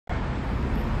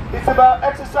It's about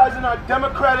exercising our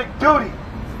democratic duty.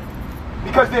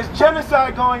 Because there's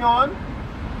genocide going on,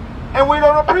 and we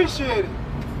don't appreciate it.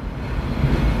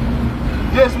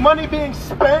 There's money being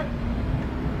spent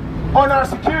on our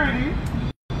security,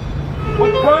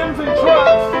 with guns and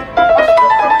drugs are still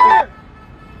coming in.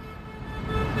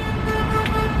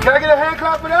 Can I get a hand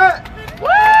clap for that? Woo!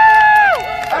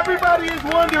 Everybody is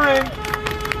wondering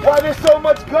why there's so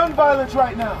much gun violence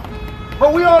right now.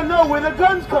 But we all know where the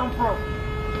guns come from.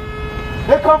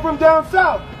 They come from down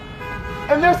south.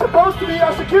 And they're supposed to be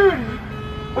our security,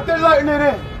 but they're letting it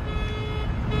in.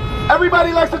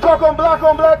 Everybody likes to talk on black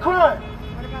crime.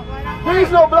 There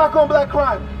is no black on black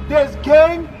crime. There's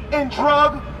gang and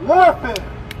drug warfare.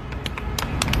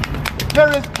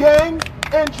 There is gang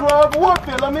and drug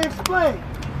warfare. Let me explain.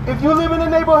 If you live in a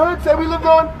neighborhood, say we lived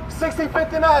on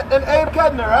 65th and Abe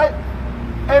Kedner, right?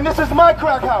 And this is my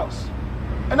crack house.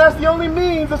 And that's the only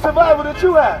means of survival that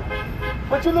you have.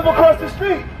 But you live across the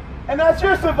street, and that's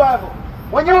your survival.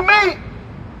 When you meet,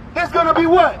 there's gonna be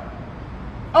what?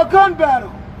 A gun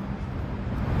battle.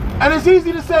 And it's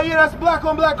easy to say, yeah, that's black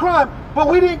on black crime, but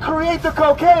we didn't create the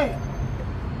cocaine.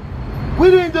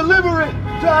 We didn't deliver it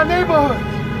to our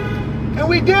neighborhoods. And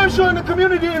we damn sure in the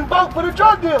community didn't vote for the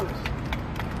drug dealers.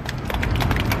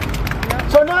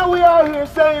 So now we are here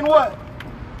saying what?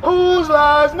 Whose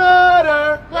lives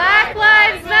matter? Black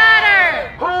lives matter!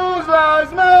 Whose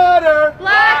lives matter?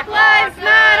 Black lives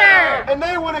matter! And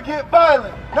they want to get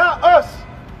violent. Not us.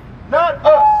 Not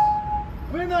us.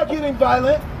 We're not getting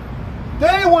violent.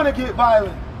 They want to get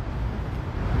violent.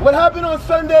 What happened on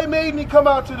Sunday made me come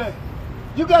out today.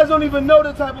 You guys don't even know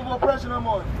the type of oppression I'm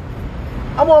on.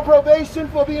 I'm on probation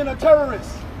for being a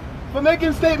terrorist, for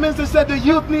making statements that said the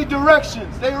youth need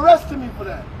directions. They arrested me for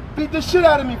that. Beat the shit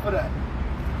out of me for that.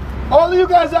 All of you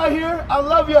guys out here, I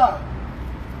love y'all.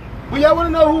 But y'all want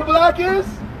to know who black is?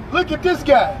 Look at this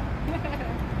guy.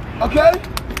 Okay?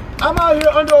 I'm out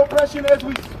here under oppression as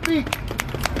we speak.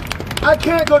 I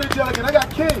can't go to jail again. I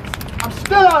got kids. I'm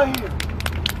still out here.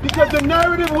 Because the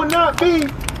narrative will not be,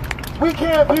 we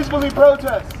can't peacefully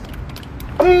protest.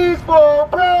 Peaceful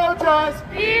protest.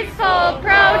 Peaceful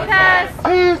protest.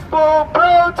 Peaceful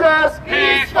protest.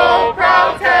 Peaceful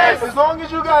protest. As long as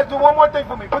you guys do one more thing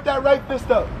for me, put that right fist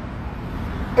up.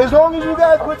 As long as you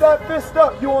guys put that fist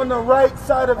up, you're on the right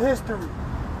side of history.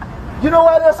 You know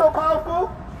why they're so powerful?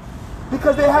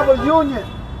 Because they have a union.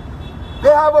 They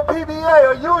have a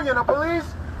PBA, a union, a Police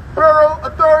Bureau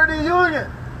Authority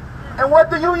union. And what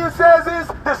the union says is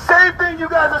the same thing you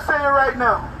guys are saying right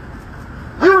now.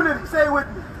 Unity, say it with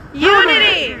me.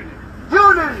 Unity.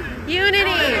 Unity. Unity.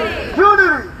 Unity.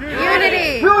 Unity.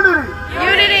 Unity. Unity.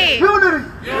 Unity.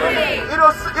 Unity.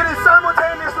 It is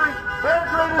simultaneously their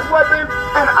greatest weapon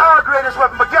and our greatest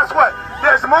weapon. But guess what?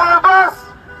 There's more of us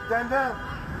than them.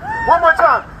 One more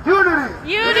time. Unity.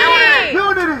 Unity.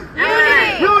 Unity.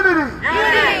 Unity.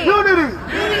 Unity. Unity.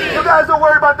 Unity. You guys don't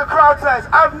worry about the crowd size.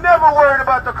 I've never worried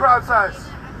about the crowd size.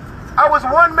 I was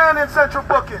one man in Central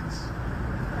Bookings.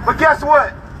 But guess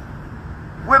what?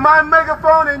 With my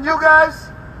megaphone and you guys,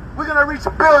 we're going to reach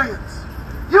billions.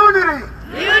 Unity.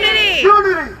 Unity.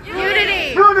 Unity.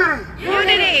 Unity. Unity.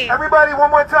 Unity. Everybody, one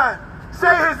more time.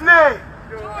 Say his name.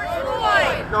 George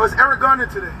Floyd. No, it's Eric Garner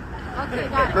today. Okay,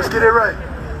 got it. Let's get it right.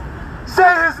 Say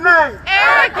his name.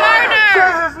 Eric Garner. Say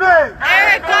his name.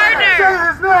 Eric Garner. Say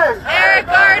his name. Eric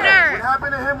Garner. What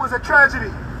happened to him was a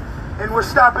tragedy, and we're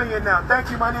stopping it now.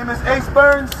 Thank you. My name is Ace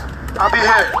Burns. I'll be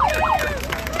here.